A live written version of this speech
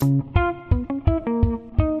Welcome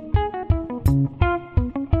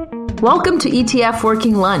to ETF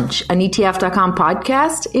Working Lunch, an ETF.com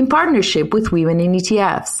podcast in partnership with Women in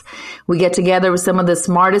ETFs. We get together with some of the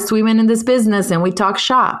smartest women in this business and we talk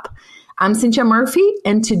shop. I'm Cynthia Murphy,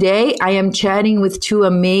 and today I am chatting with two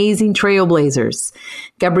amazing trailblazers,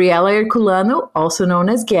 Gabriela Herculano, also known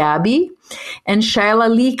as Gabby, and Shaila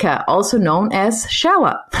Leekha, also known as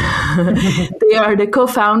Shaila. They are the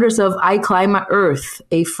co-founders of iClima Earth,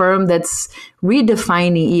 a firm that's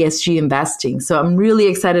redefining ESG investing. So I'm really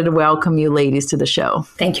excited to welcome you ladies to the show.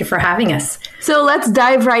 Thank you for having us. So let's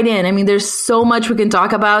dive right in. I mean, there's so much we can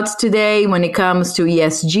talk about today when it comes to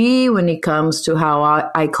ESG, when it comes to how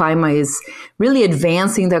iClima is really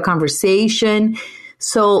advancing the conversation.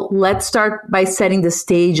 So let's start by setting the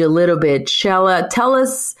stage a little bit. Shaila, tell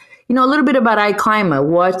us a little bit about iClima,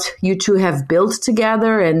 what you two have built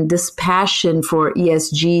together and this passion for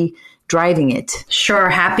ESG driving it. Sure,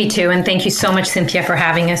 happy to. And thank you so much, Cynthia, for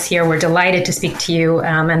having us here. We're delighted to speak to you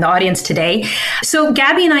and the audience today. So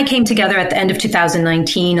Gabby and I came together at the end of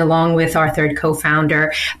 2019, along with our third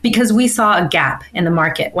co-founder, because we saw a gap in the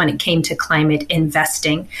market when it came to climate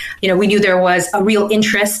investing. We knew there was a real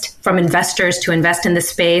interest from investors to invest in the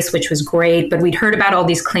space, which was great, but we'd heard about all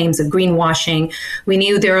these claims of greenwashing. We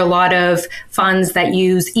knew there are a lot of funds that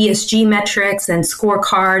use ESG metrics and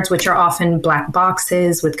scorecards, which are often black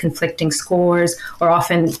boxes with conflicting scores, or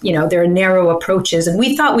often, there are narrow approaches. And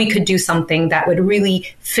we thought we could do something that would really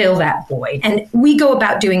fill that void. And we go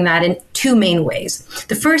about doing that in two main ways.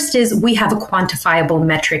 The first is we have a quantifiable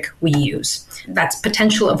metric we use. That's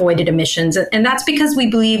potential avoided emissions. And that's because we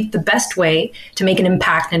believe the best way to make an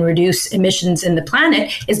impact and reduce emissions in the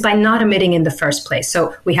planet is by not emitting in the first place.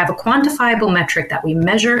 So we have a quantifiable metric that we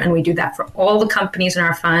measure, and we do that for all the companies in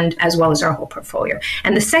our fund as well as our whole portfolio.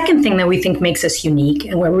 And the second thing that we think makes us unique,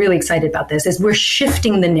 and we're really excited about this, is we're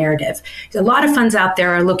shifting the narrative. A lot of funds out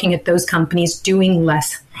there are looking at those companies doing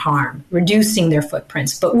less harm, reducing their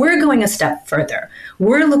footprints. But we're going a step further.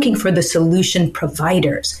 We're looking for the solution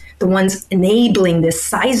providers, the ones enabling this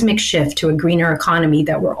seismic shift to a greener economy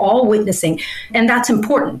that we're all witnessing. And that's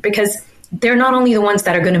important because they're not only the ones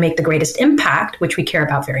that are going to make the greatest impact, which we care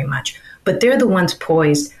about very much, but they're the ones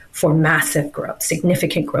poised for massive growth,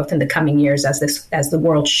 significant growth in the coming years as the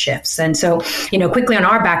world shifts. And so, quickly on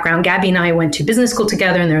our background, Gabby and I went to business school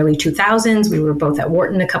together in the early 2000s. We were both at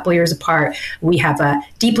Wharton a couple years apart. We have a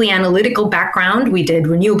deeply analytical background. We did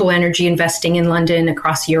renewable energy investing in London,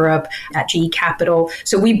 across Europe, at GE Capital.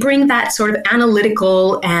 So we bring that sort of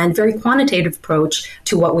analytical and very quantitative approach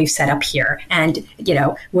to what we've set up here. And,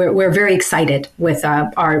 we're very excited with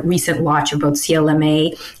our recent launch of both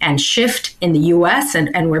CLMA and Shift in the US,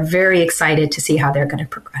 and we're very excited to see how they're going to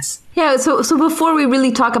progress. Yeah, so before we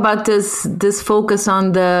really talk about this focus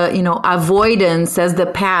on the, avoidance as the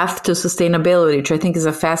path to sustainability, which I think is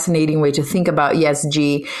a fascinating way to think about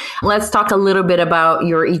ESG, let's talk a little bit about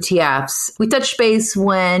your ETFs. We touched base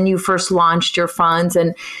when you first launched your funds,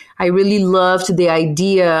 and I really loved the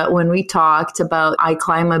idea when we talked about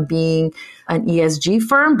iClima being an ESG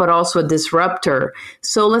firm, but also a disruptor.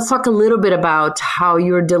 So let's talk a little bit about how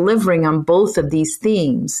you're delivering on both of these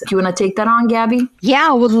themes. Do you want to take that on, Gabby? Yeah,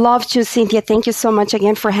 I would love to, Cynthia. Thank you so much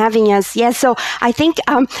again for having us. Yeah, so I think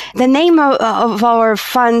the name of our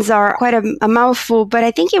funds are quite a mouthful, but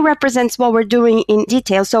I think it represents what we're doing in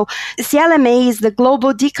detail. So CLMA is the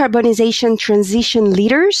Global Decarbonization Transition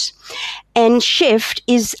Leaders, and Shift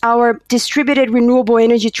is our distributed renewable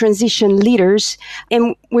energy transition leaders.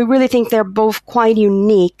 And we really think they're both quite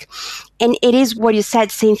unique. And it is what you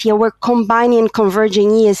said, Cynthia, we're combining and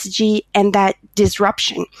converging ESG and that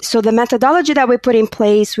disruption. So the methodology that we put in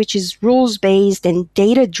place, which is rules-based and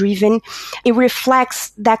data-driven, it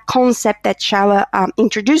reflects that concept that Shaila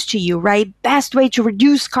introduced to you, right? Best way to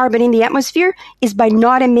reduce carbon in the atmosphere is by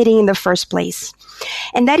not emitting in the first place.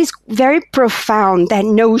 And that is very profound, that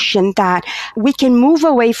notion that we can move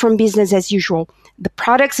away from business as usual. The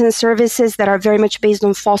products and services that are very much based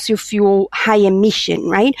on fossil fuel, high emission,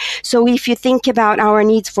 right? So if you think about our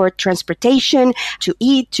needs for transportation, to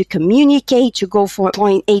eat, to communicate, to go from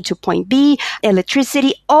point A to point B,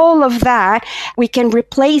 electricity, all of that, we can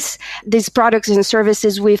replace these products and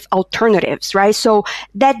services with alternatives, right? So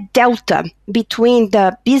that delta between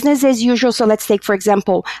the business as usual, so let's take, for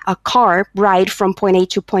example, a car ride from point A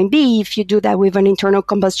to point B. If you do that with an internal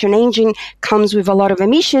combustion engine, comes with a lot of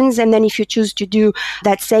emissions. And then if you choose to do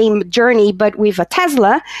that same journey, but with a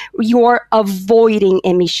Tesla, you're avoiding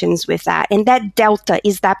emissions with that. And that delta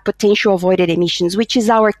is that potential avoided emissions, which is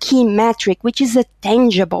our key metric, which is a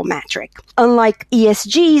tangible metric. Unlike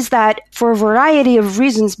ESGs that, for a variety of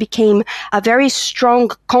reasons, became a very strong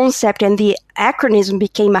concept, and the acronym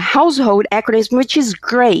became a household acronym, which is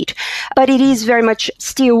great, but it is very much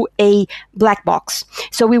still a black box.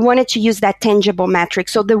 So we wanted to use that tangible metric.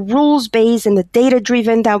 So the rules-based and the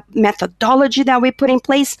data-driven methodology that we put in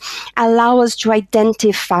place allow us to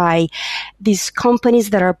identify these companies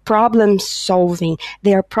that are problem-solving.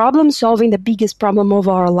 They are problem-solving the biggest problem of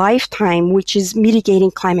our lifetime, which is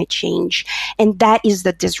mitigating climate change. And that is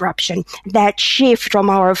the disruption, that shift from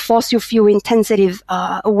our fossil fuel intensive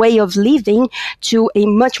way of living to a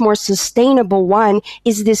much more sustainable one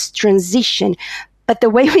is this transition. But the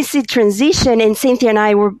way we see transition, and Cynthia and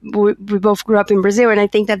I, we both grew up in Brazil, and I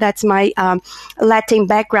think that's my Latin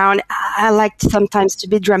background. I like sometimes to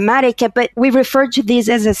be dramatic, but we refer to this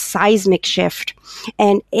as a seismic shift.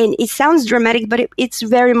 And it sounds dramatic, but it's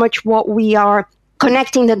very much what we are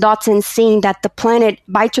connecting the dots and seeing that the planet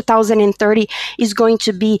by 2030 is going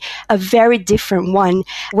to be a very different one.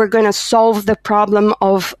 We're going to solve the problem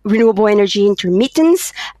of renewable energy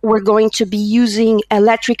intermittence. We're going to be using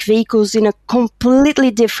electric vehicles in a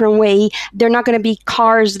completely different way. They're not going to be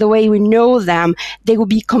cars the way we know them. They will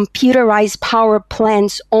be computerized power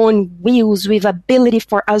plants on wheels with ability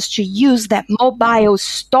for us to use that mobile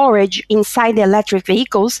storage inside the electric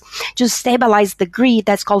vehicles to stabilize the grid.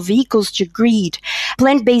 That's called vehicles to grid.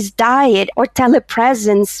 Plant-based diet or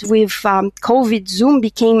telepresence with COVID. Zoom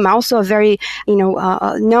became also a very,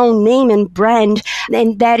 known name and brand,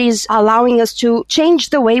 and that is allowing us to change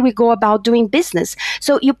the way we go about doing business.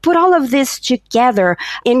 So you put all of this together,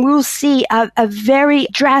 and we'll see a very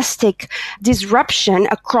drastic disruption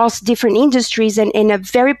across different industries and a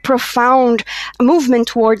very profound movement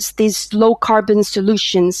towards these low-carbon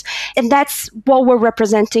solutions. And that's what we're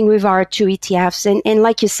representing with our two ETFs. And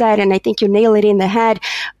like you said, and I think you nailed it in the head,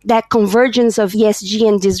 that convergence of ESG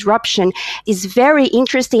and disruption is very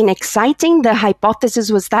interesting and exciting. The hypothesis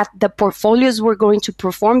was that the portfolios were going to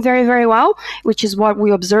perform very, very well, which is what we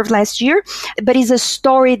observed last year. But it's a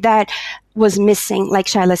story that was missing, like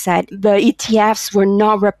Shaila said. The ETFs were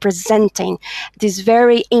not representing this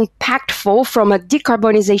very impactful from a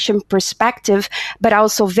decarbonization perspective, but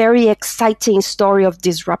also very exciting story of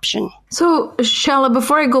disruption. So, Shaila,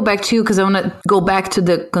 before I go back to you, because I want to go back to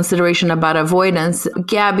the consideration about avoidance,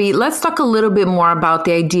 Gabby, let's talk a little bit more about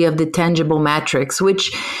the idea of the tangible metrics,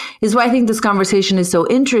 which is why I think this conversation is so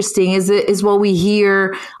interesting, is what we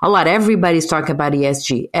hear a lot. Everybody's talking about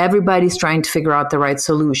ESG. Everybody's trying to figure out the right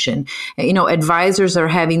solution. Advisors are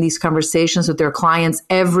having these conversations with their clients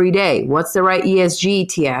every day. What's the right ESG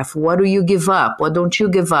ETF? What do you give up? What don't you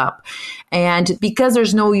give up? And because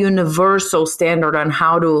there's no universal standard on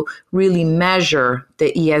how to really measure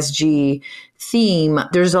the ESG theme,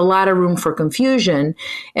 there's a lot of room for confusion.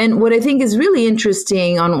 And what I think is really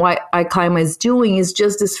interesting on what iClima is doing is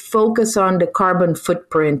just this focus on the carbon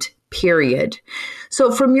footprint, period.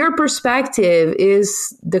 So from your perspective,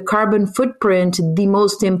 is the carbon footprint the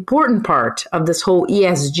most important part of this whole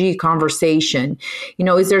ESG conversation?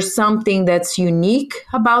 Is there something that's unique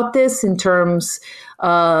about this in terms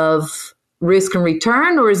of risk and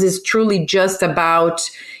return, or is this truly just about,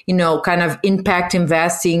 kind of impact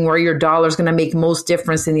investing where your dollar is going to make most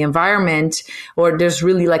difference in the environment, or there's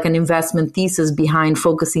really like an investment thesis behind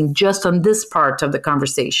focusing just on this part of the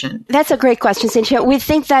conversation? That's a great question, Cynthia. We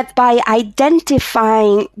think that by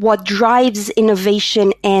identifying what drives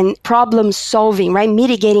innovation and problem solving, right,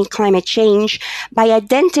 mitigating climate change, by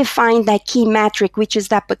identifying that key metric, which is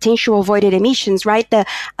that potential avoided emissions, right, the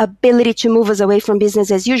ability to move us away from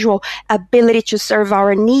business as usual, ability to serve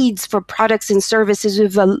our needs for products and services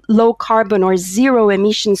with a low carbon or zero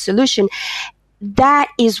emission solution, that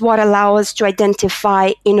is what allows us to identify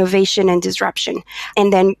innovation and disruption,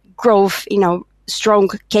 and then growth, strong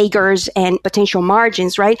CAGRs and potential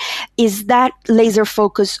margins, right? Is that laser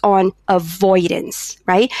focus on avoidance,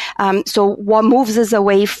 right? So what moves us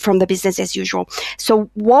away from the business as usual? So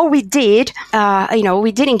what we did,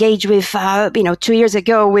 we did engage with, 2 years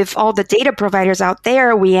ago with all the data providers out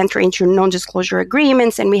there. We entered into non-disclosure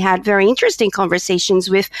agreements, and we had very interesting conversations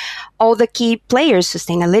with all the key players: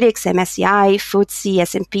 Sustainalytics, MSCI, FTSE,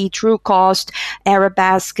 S&P, Trucost,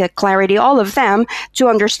 Arabesque, Clarity, all of them, to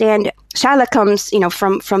understand. Shaila comes,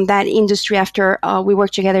 from that industry after we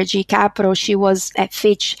worked together at G Capital. She was at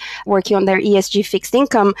Fitch working on their ESG fixed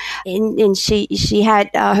income, and she had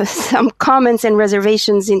some comments and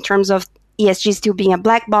reservations in terms of ESG still being a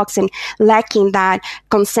black box and lacking that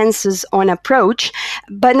consensus on approach.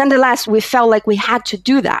 But nonetheless, we felt like we had to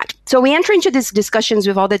do that. So we enter into these discussions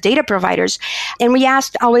with all the data providers, and we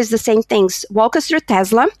asked always the same things. Walk us through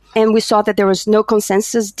Tesla. And we saw that there was no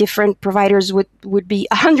consensus. Different providers would be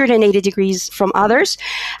 180 degrees from others.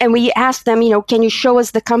 And we asked them, can you show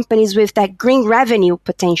us the companies with that green revenue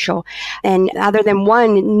potential? And other than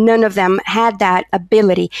one, none of them had that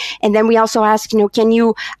ability. And then we also asked, can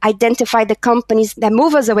you identify the companies that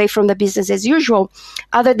move us away from the business as usual?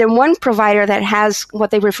 Other than one provider that has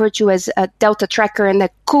what they refer to as a delta tracker and the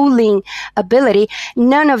cooling ability,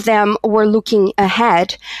 none of them were looking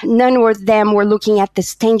ahead. None of them were looking at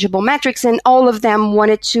this tangible metrics, and all of them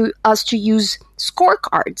wanted us to use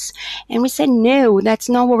scorecards. And we said, no, that's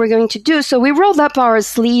not what we're going to do. So we rolled up our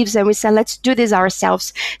sleeves and we said, let's do this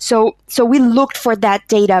ourselves. So we looked for that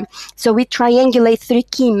data. So we triangulate 3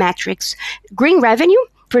 key metrics: green revenue,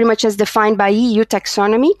 pretty much as defined by EU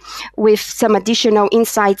taxonomy, with some additional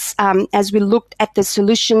insights as we looked at the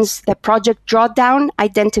solutions that Project Drawdown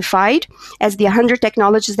identified as the 100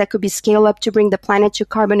 technologies that could be scaled up to bring the planet to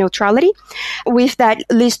carbon neutrality, with that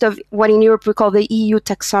list of what in Europe we call the EU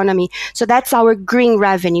taxonomy. So that's our green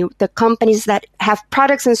revenue, the companies that have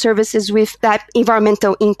products and services with that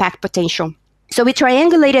environmental impact potential. So we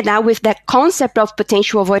triangulated that with that concept of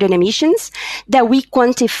potential avoided emissions that we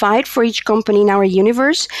quantified for each company in our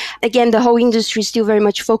universe. Again, the whole industry is still very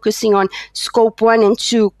much focusing on scope 1 and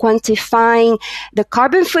 2, quantifying the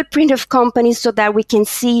carbon footprint of companies so that we can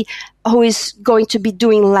see who is going to be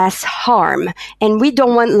doing less harm. And we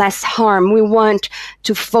don't want less harm. We want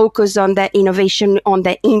to focus on that innovation, on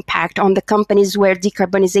the impact, on the companies where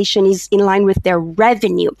decarbonization is in line with their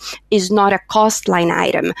revenue, is not a cost line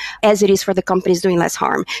item, as it is for the companies doing less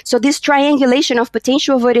harm. So this triangulation of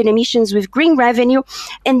potential avoided emissions with green revenue,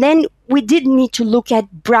 and then we did need to look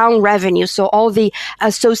at brown revenue. So all the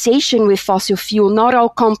association with fossil fuel, not all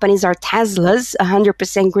companies are Teslas,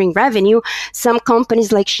 100% green revenue. Some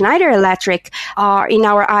companies like Schneider Electric are, in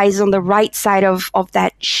our eyes, on the right side of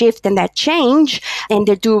that shift and that change. And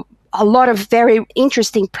they do a lot of very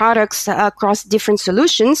interesting products across different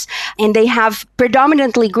solutions, and they have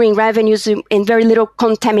predominantly green revenues and very little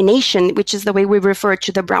contamination, which is the way we refer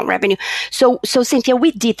to the brown revenue. So Cynthia,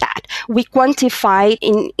 we did that. We quantified,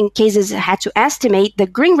 in cases had to estimate, the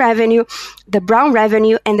green revenue, the brown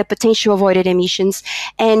revenue, and the potential avoided emissions.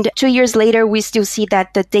 And 2 years later, we still see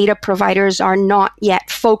that the data providers are not yet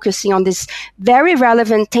focusing on this very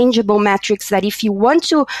relevant, tangible metrics that if you want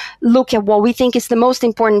to look at what we think is the most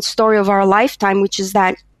important story of our lifetime, which is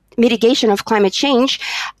that mitigation of climate change,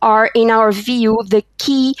 are, in our view, the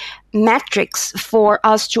key metrics for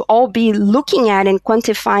us to all be looking at and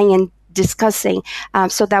quantifying and discussing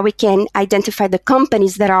so that we can identify the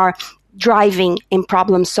companies that are driving in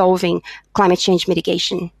problem solving climate change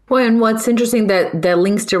mitigation. Well, and what's interesting that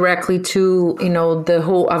links directly to, the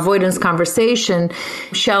whole avoidance conversation.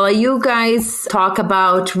 Shaila, you guys talk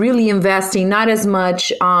about really investing not as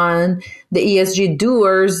much on the ESG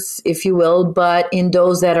doers, if you will, but in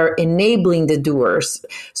those that are enabling the doers.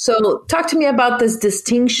 So talk to me about this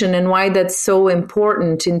distinction and why that's so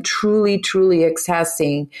important in truly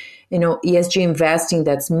accessing ESG investing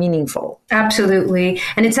that's meaningful. Absolutely.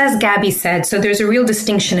 And it's as Gabby said, so there's a real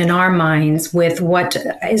distinction in our minds with what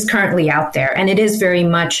is currently out there. And it is very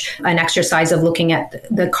much an exercise of looking at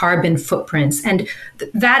the carbon footprints. And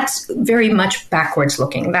that's very much backwards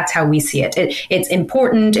looking. That's how we see it. It's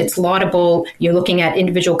important. It's laudable. You're looking at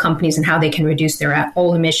individual companies and how they can reduce their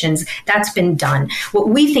own emissions. That's been done. What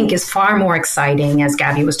we think is far more exciting, as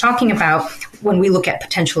Gabby was talking about, when we look at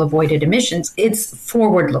potential avoided emissions, it's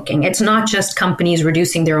forward-looking. It's not just companies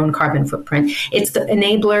reducing their own carbon footprint. It's the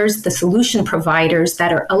enablers, the solution providers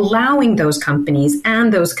that are allowing those companies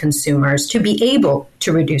and those consumers to be able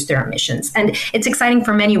to reduce their emissions. And it's exciting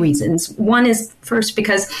for many reasons. One is, first,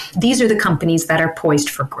 because these are the companies that are poised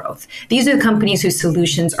for growth. These are the companies whose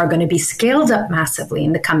solutions are going to be scaled up massively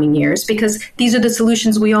in the coming years, because these are the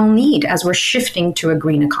solutions we all need as we're shifting to a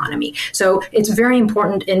green economy. So it's very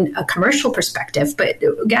important in a commercial perspective. But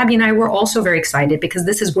Gabby and I were also very excited because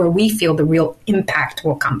this is where we feel the real impact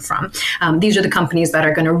will come from. These are the companies that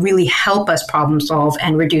are going to really help us problem solve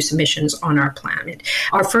and reduce emissions on our planet.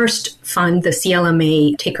 Our first fund, the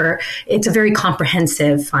CLMA ticker, it's a very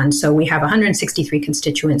comprehensive fund. So we have 163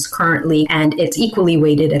 constituents currently, and it's equally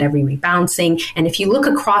weighted at every rebalancing. And if you look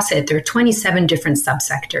across it, there are 27 different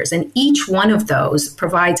subsectors, and each one of those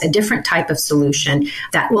provides a different type of solution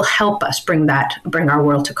that will help us bring our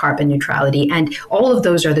world to carbon neutrality. And all of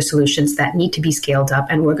those are the solutions that need to be scaled up,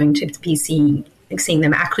 and we're going to be seeing seeing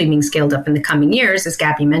them actually being scaled up in the coming years. As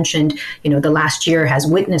Gabby mentioned, the last year has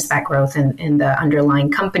witnessed that growth in the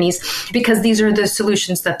underlying companies because these are the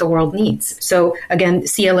solutions that the world needs. So again,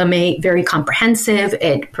 CLMA, very comprehensive.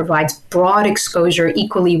 It provides broad exposure,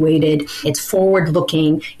 equally weighted. It's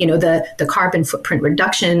forward-looking. The carbon footprint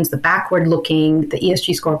reductions, the backward-looking, the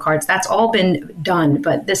ESG scorecards, that's all been done.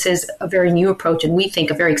 But this is a very new approach, and we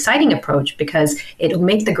think a very exciting approach because it'll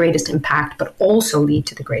make the greatest impact, but also lead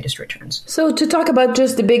to the greatest returns. So to talk about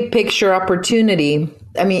just the big picture opportunity,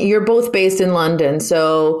 I mean, you're both based in London,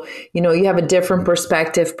 so, you have a different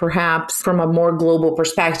perspective, perhaps from a more global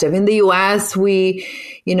perspective. In the US, we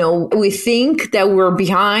think that we're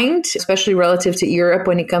behind, especially relative to Europe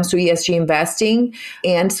when it comes to ESG investing.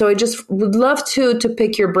 And so I just would love to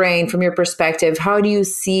pick your brain from your perspective. How do you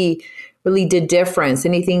see really the difference?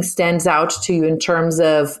 Anything stands out to you in terms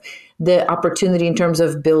of the opportunity, in terms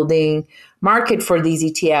of building market for these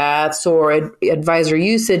ETFs or advisor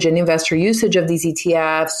usage and investor usage of these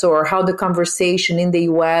ETFs, or how the conversation in the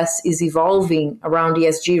US is evolving around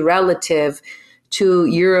ESG relative to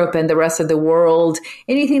Europe and the rest of the world?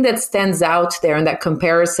 Anything that stands out there in that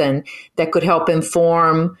comparison that could help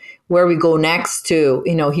inform where we go next to,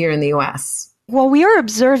 here in the US? What we are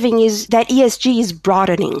observing is that ESG is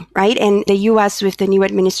broadening, right? And the U.S. with the new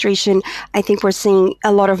administration, I think we're seeing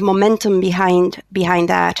a lot of momentum behind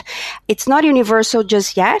that. It's not universal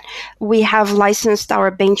just yet. We have licensed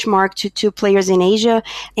our benchmark to 2 players in Asia,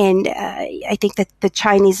 and I think that the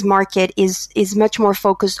Chinese market is much more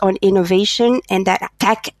focused on innovation and that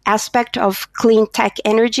tech aspect of clean tech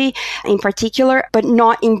energy in particular, but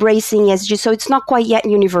not embracing ESG. So it's not quite yet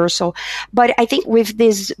universal. But I think with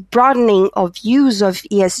this broadening of use of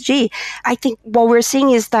ESG, I think what we're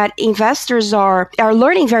seeing is that investors are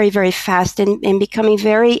learning very, very fast and becoming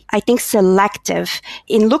very, I think, selective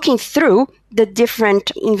in looking through the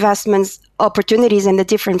different investments opportunities and the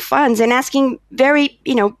different funds and asking very,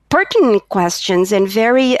 pertinent questions and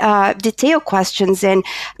very detailed questions. And,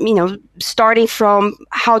 starting from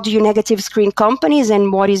how do you negative screen companies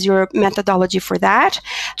and what is your methodology for that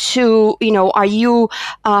to, are you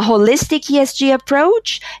a holistic ESG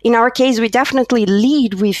approach? In our case, we definitely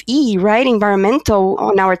lead with E, right? Environmental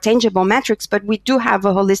on our tangible metrics, but we do have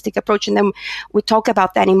a holistic approach. And then we talk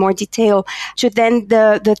about that in more detail. To then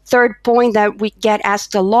the third point that we get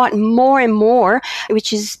asked a lot more and more,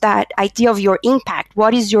 which is that idea of your impact.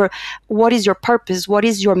 What is your purpose? What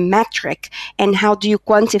is your metric? And how do you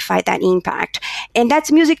quantify that impact? And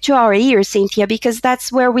that's music to our ears, Cynthia, because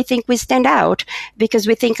that's where we think we stand out, because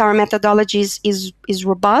we think our methodology is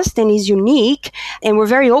robust and is unique, and we're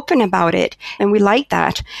very open about it. And we like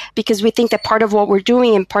that because we think that part of what we're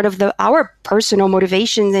doing and part of our personal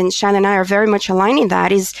motivations, and Shaila and I are very much aligned in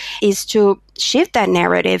that, is to shift that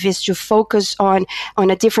narrative, is to focus on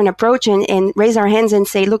a different approach and raise our hands and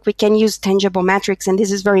say, look, we can use tangible metrics. And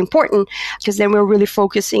this is very important because then we're really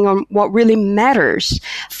focusing on what really matters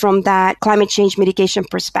from that climate change mitigation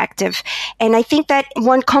perspective. And I think that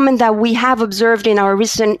one comment that we have observed in our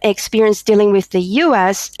recent experience dealing with the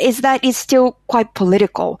US is that it's still quite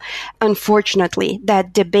political. Unfortunately,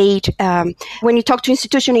 that debate, when you talk to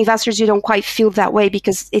institutional investors, you don't quite feel that way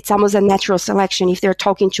because it's almost a natural selection. If they're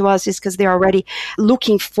talking to us, it's because they're already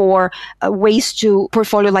looking for ways to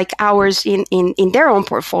portfolio like ours in their own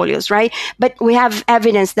portfolios, right? But we have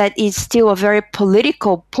evidence that it's still a very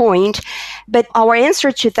political point. But our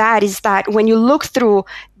answer to that is that when you look through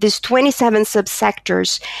these 27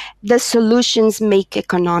 subsectors, the solutions make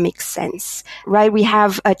economic sense, right? We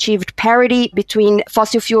have achieved parity between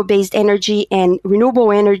fossil fuel-based energy and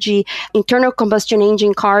renewable energy, internal combustion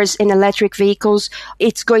engine cars and electric vehicles.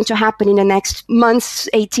 It's going to happen in the next months,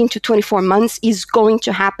 18 to 24 months is going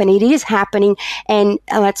to happen. It is happening. And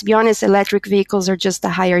let's be honest, electric vehicles are just a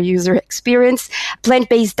higher user experience.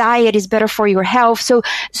 Plant-based diet is better for your health. So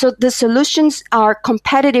the solutions are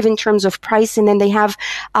competitive in terms of price, and then they have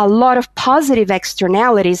a lot of positive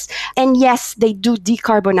externalities. And yes, they do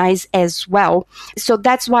decarbonize as well. So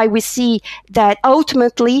that's why we see that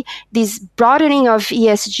ultimately this broadening of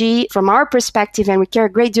ESG from our perspective, and we care a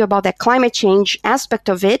great deal about that climate change aspect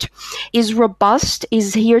of it, is robust,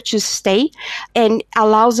 is here to stay, and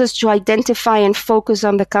allows us to identify and focus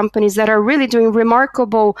on the companies that are really doing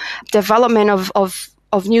remarkable development of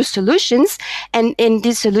new solutions. And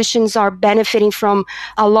these solutions are benefiting from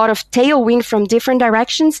a lot of tailwind from different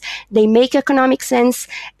directions. They make economic sense.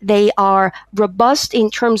 They are robust in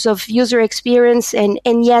terms of user experience. And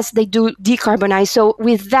yes, they do decarbonize. So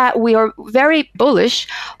with that, we are very bullish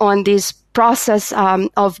on this process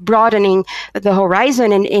of broadening the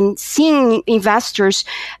horizon and seeing investors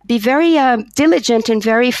be very diligent and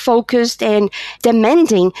very focused and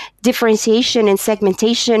demanding differentiation and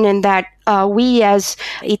segmentation, and that we as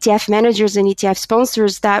ETF managers and ETF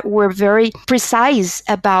sponsors, that we're very precise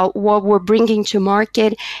about what we're bringing to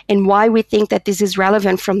market and why we think that this is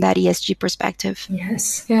relevant from that ESG perspective.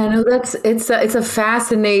 Yes. Yeah, no, it's a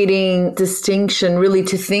fascinating distinction, really,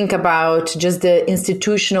 to think about just the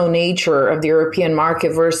institutional nature of the European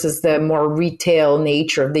market versus the more retail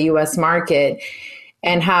nature of the US market,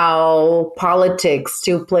 and how politics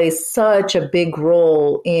still plays such a big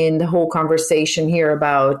role in the whole conversation here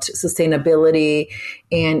about sustainability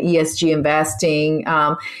and ESG investing.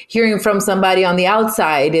 Hearing from somebody on the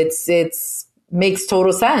outside, it's makes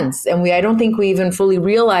total sense. And I don't think we even fully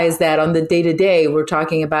realize that on the day to day. We're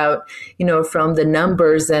talking about, from the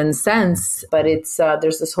numbers and cents, but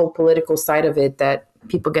there's this whole political side of it that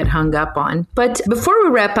people get hung up on. But before we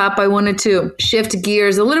wrap up, I wanted to shift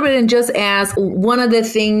gears a little bit and just ask, one of the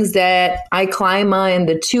things that iClima and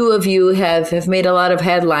the two of you have made a lot of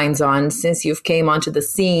headlines on since you've came onto the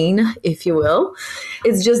scene, if you will,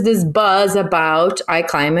 is just this buzz about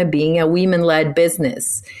iClima being a women-led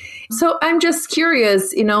business. So I'm just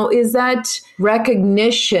curious, is that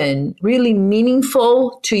recognition really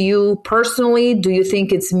meaningful to you personally? Do you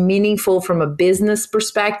think it's meaningful from a business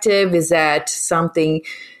perspective? Is that something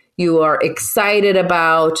you are excited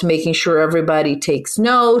about, making sure everybody takes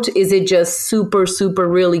note? Is it just super, super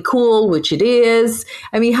really cool, which it is?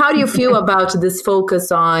 I mean, how do you feel about this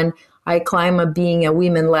focus on iClima being a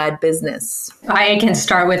women-led business? I can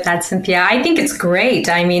start with that, Cynthia. I think it's great.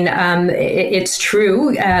 I mean, it's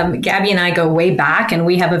true. Gabby and I go way back, and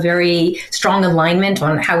we have a very strong alignment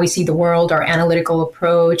on how we see the world, our analytical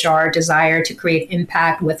approach, our desire to create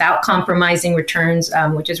impact without compromising returns,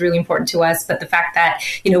 which is really important to us. But the fact that,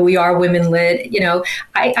 we are women-led,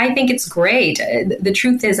 I think it's great. The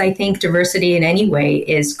truth is, I think diversity in any way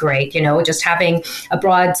is great. Just having a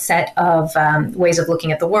broad set of ways of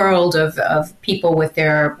looking at the world, of people with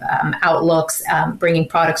their outlooks, bringing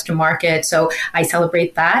products to market. So I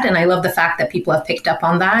celebrate that. And I love the fact that people have picked up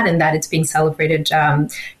on that and that it's being celebrated,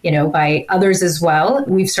 by others as well.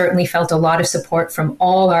 We've certainly felt a lot of support from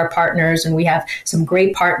all our partners, and we have some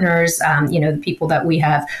great partners. The people that we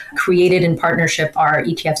have created in partnership are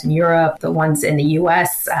ETFs in Europe, the ones in the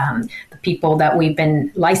US, people that we've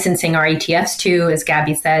been licensing our ETFs to, as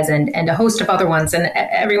Gabby says, and a host of other ones. And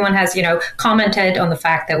everyone has, commented on the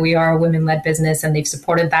fact that we are a women-led business, and they've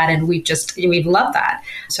supported that. And we've loved that.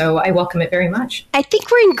 So I welcome it very much. I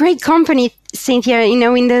think we're in great company, Cynthia, in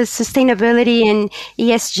the sustainability and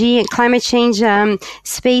ESG and climate change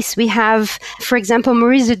space. We have, for example,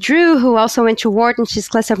 Marisa Drew, who also went to Wharton. She's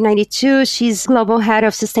class of 92. She's global head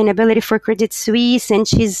of sustainability for Credit Suisse, and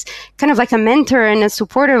she's kind of like a mentor and a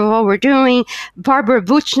supporter of what we're doing. Barbara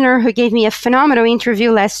Buchner, who gave me a phenomenal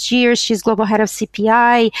interview last year. She's global head of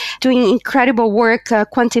CPI, doing incredible work,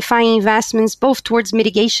 quantifying investments, both towards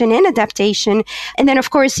mitigation and adaptation. And then, of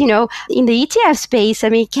course, in the ETF space,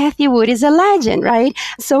 Kathy Wood is a legend, right?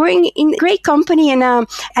 So we're in great company. And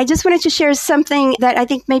I just wanted to share something that I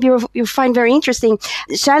think maybe you'll find very interesting.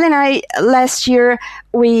 Shaila and I, last year,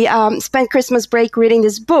 we spent Christmas break reading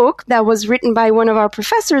this book that was written by one of our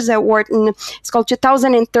professors at Wharton. It's called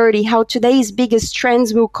 2030, How Today's Biggest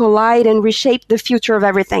Trends Will Collide and Reshape the Future of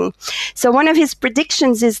Everything. So one of his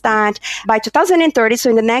predictions is that by 2030, so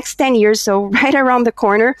in the next 10 years, so right around the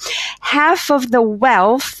corner, half of the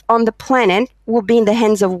wealth on the planet will be in the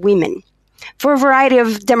hands of women. For a variety of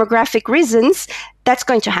demographic reasons, that's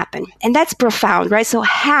going to happen. And that's profound, right? So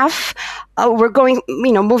half, we're going,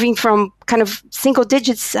 moving from kind of single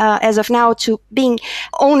digits as of now to being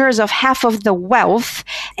owners of half of the wealth.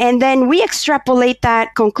 And then we extrapolate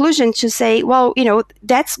that conclusion to say, well,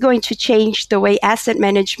 that's going to change the way asset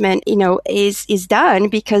management, is done,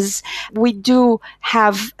 because we do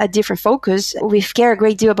have a different focus. We care a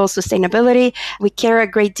great deal about sustainability. We care a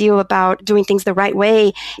great deal about doing things the right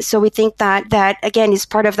way. So we think that again, is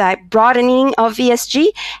part of that broadening of ESG,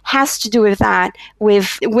 has to do with that,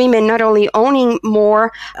 with women not only owning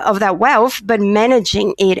more of that wealth, but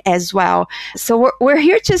managing it as well. So we're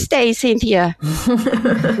here to stay, Cynthia.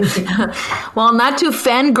 Well, not to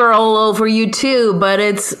fangirl over you two, but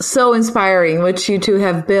it's so inspiring what you two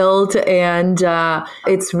have built. And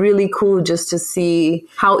it's really cool just to see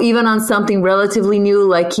how even on something relatively new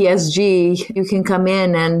like ESG, you can come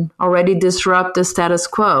in and already disrupt the status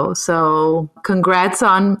quo. So congrats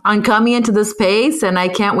on coming into the space. And I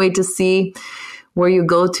can't wait to see where you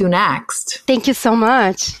go to next. Thank you so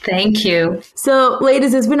much. Thank you. So,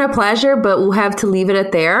 ladies, it's been a pleasure, but we'll have to leave it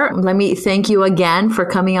at there. Let me thank you again for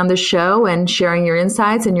coming on the show and sharing your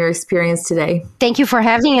insights and your experience today. Thank you for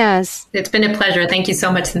having us. It's been a pleasure. Thank you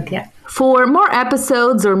so much, Cynthia. For more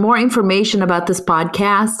episodes or more information about this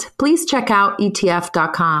podcast, please check out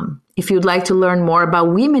ETF.com. If you'd like to learn more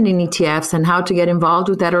about women in ETFs and how to get involved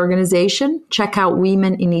with that organization, check out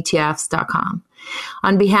womeninetfs.com.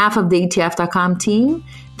 On behalf of the ETF.com team,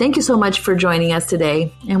 thank you so much for joining us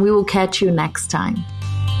today, and we will catch you next time.